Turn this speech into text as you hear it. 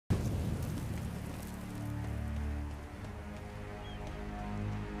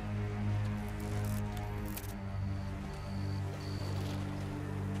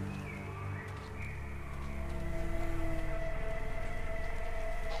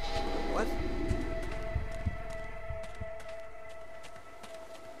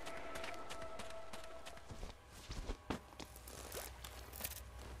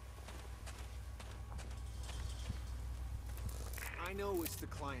know it's the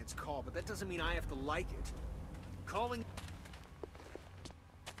client's call, but that doesn't mean I have to like it. Calling...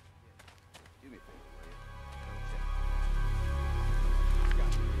 Do me a favor, will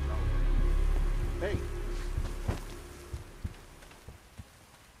you? Hey!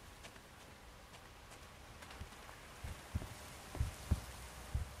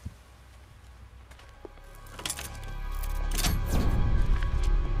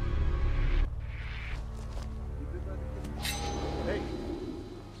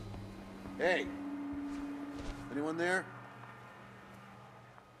 Hey! Anyone there?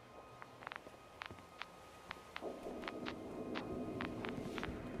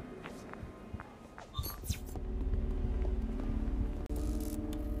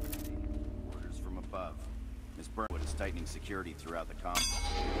 Orders from above. Miss Burnwood is tightening security throughout the comp.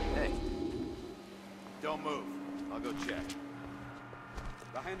 Hey! Don't move. I'll go check.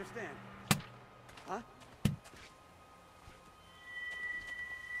 I understand. Huh?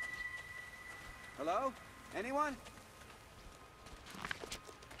 Hello? Anyone?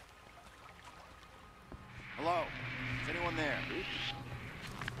 Hello? Is anyone there?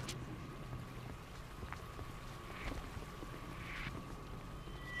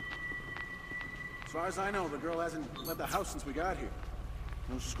 As far as I know, the girl hasn't left the house since we got here.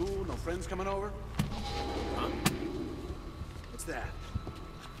 No school, no friends coming over. Huh? What's that?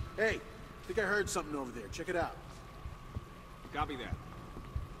 Hey, I think I heard something over there. Check it out. Copy that.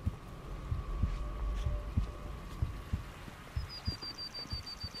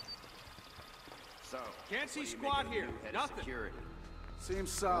 So, Can't see what do you squad make of the here. new head of Nothing. Security?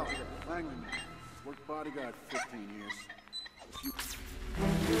 Seems solid. Langley man. Worked bodyguard 15 years.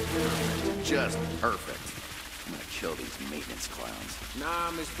 Just perfect. I'm gonna kill these maintenance clowns.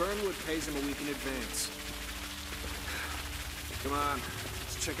 Nah, Miss Burnwood pays him a week in advance. Come on,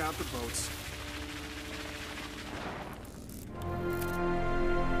 let's check out the boats.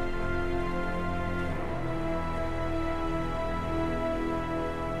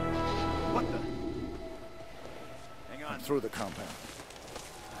 What the? Hang on. Through the compound.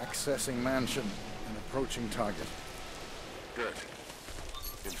 Accessing mansion and approaching target. Good.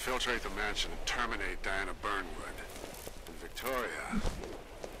 Infiltrate the mansion and terminate Diana Burnwood. And Victoria,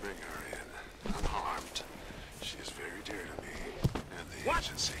 bring her in, unharmed. She is very dear to me and the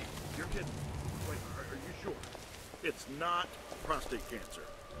agency. You're kidding. Wait, are you sure? It's not prostate cancer.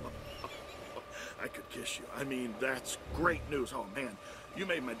 I could kiss you. I mean, that's great news. Oh, man, you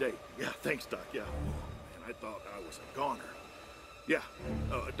made my day. Yeah, thanks, Doc. Yeah. Oh, man, I thought I was a goner. Yeah.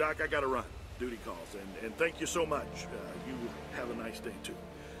 Doc, I gotta run. Duty calls. And thank you so much. You have a nice day, too.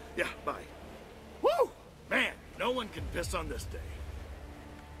 Yeah, bye. Woo! Man, no one can piss on this day.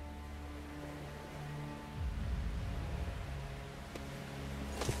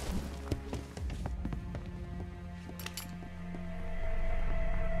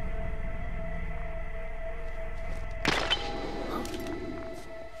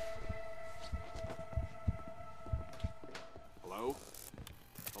 Hello?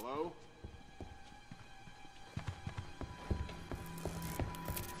 Hello?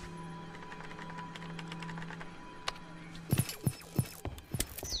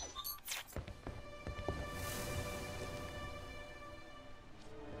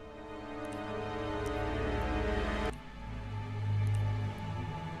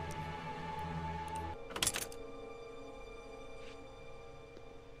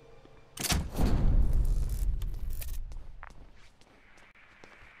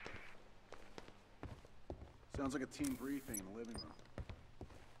 Sounds like a team briefing in the living room.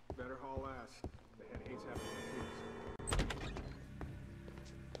 Better haul ass. The head hates having my kids.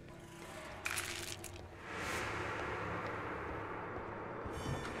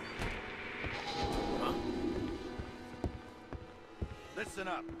 Huh? Listen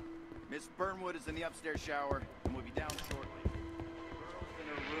up. Miss Burnwood is in the upstairs shower and will be down shortly. Girl's in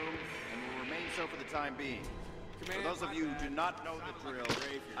her room and will remain so for the time being. For those of you who do not know the drill,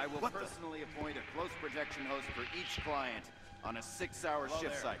 I will personally appoint a close protection host for each client on a 6-hour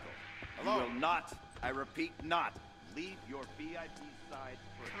shift cycle. You will not, I repeat, not, leave your VIP side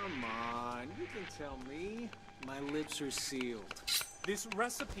for... Come on, you can tell me. My lips are sealed. This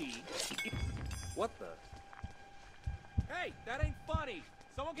recipe... What the? Hey, that ain't funny.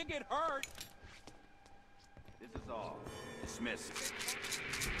 Someone can get hurt. This is all. Dismissed.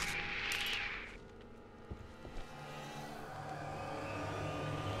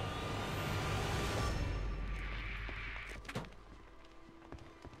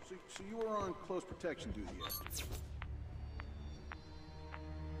 So you were on close protection duty yesterday?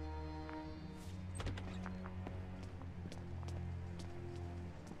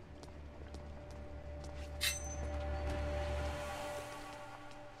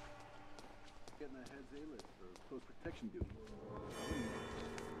 getting a heads A-list for close protection duty.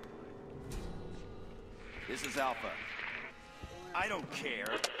 This is Alpha. I don't care.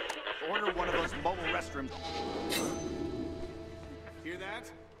 Order one of those mobile restrooms. Hear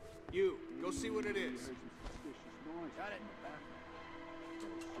that? You, go see what it is. Got it.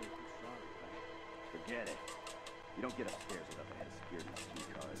 Forget it. You don't get upstairs without the head of security key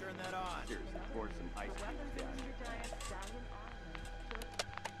card. Turn that on. Seriously, pour some ice cubes down.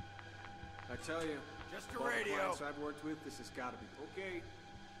 I tell you, Just a all the radio. clients I've worked with, this has got to be okay.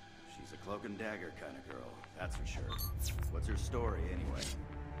 She's a cloak and dagger kind of girl, that's for sure. What's her story, anyway?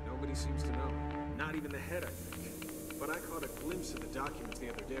 Nobody seems to know. Not even the head, I think. But I caught a glimpse of the documents the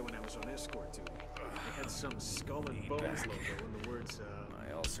other day when I was on escort duty. They had some skull and bones logo and the words,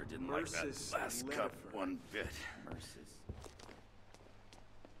 My ulcer didn't like that Mercis last letter cup for- one bit. Mercis.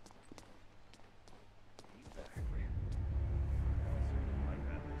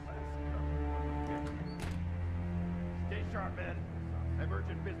 Stay sharp, man. I have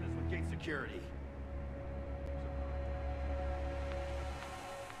urgent business with gate security.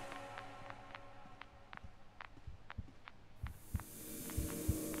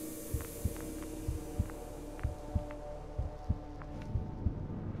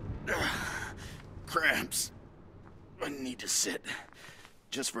 Cramps. I need to sit.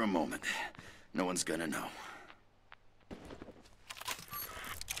 Just for a moment. No one's gonna know.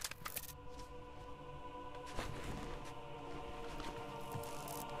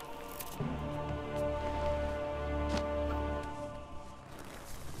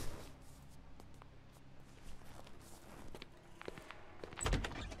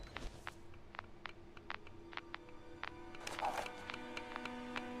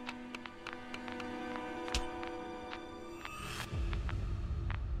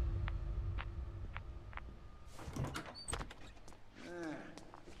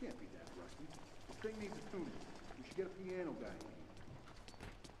 It can't be that rusty. This thing needs a tuning. We should get a piano guy in here.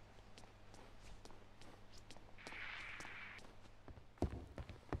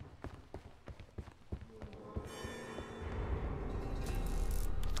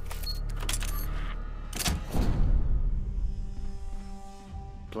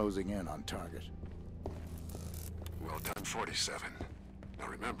 Closing in on target. Well done, 47. Now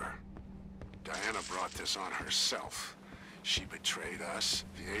remember, Diana brought this on herself. She betrayed us,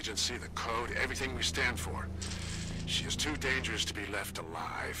 the agency, the code, everything we stand for. She is too dangerous to be left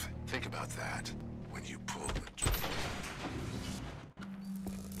alive. Think about that when you pull the trigger.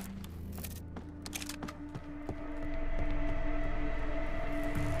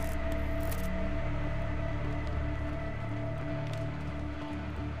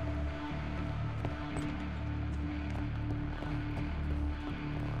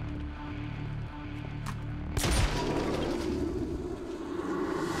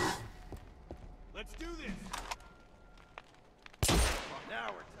 Let's do this! Now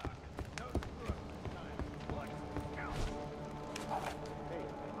we're talking. No screw-up this time. Flex. Out. Hey,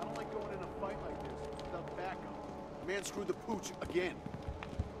 I don't like going in a fight like this without backup. The man screwed the pooch again.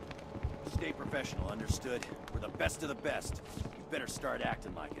 Stay professional, understood? We're the best of the best. You better start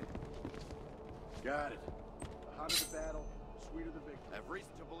acting like it. Got it. The hotter the battle, the sweeter the victory. I have reason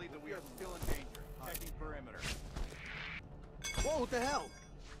to believe that we are still in danger. Checking perimeter. Whoa, what the hell?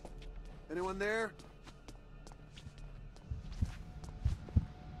 Anyone there?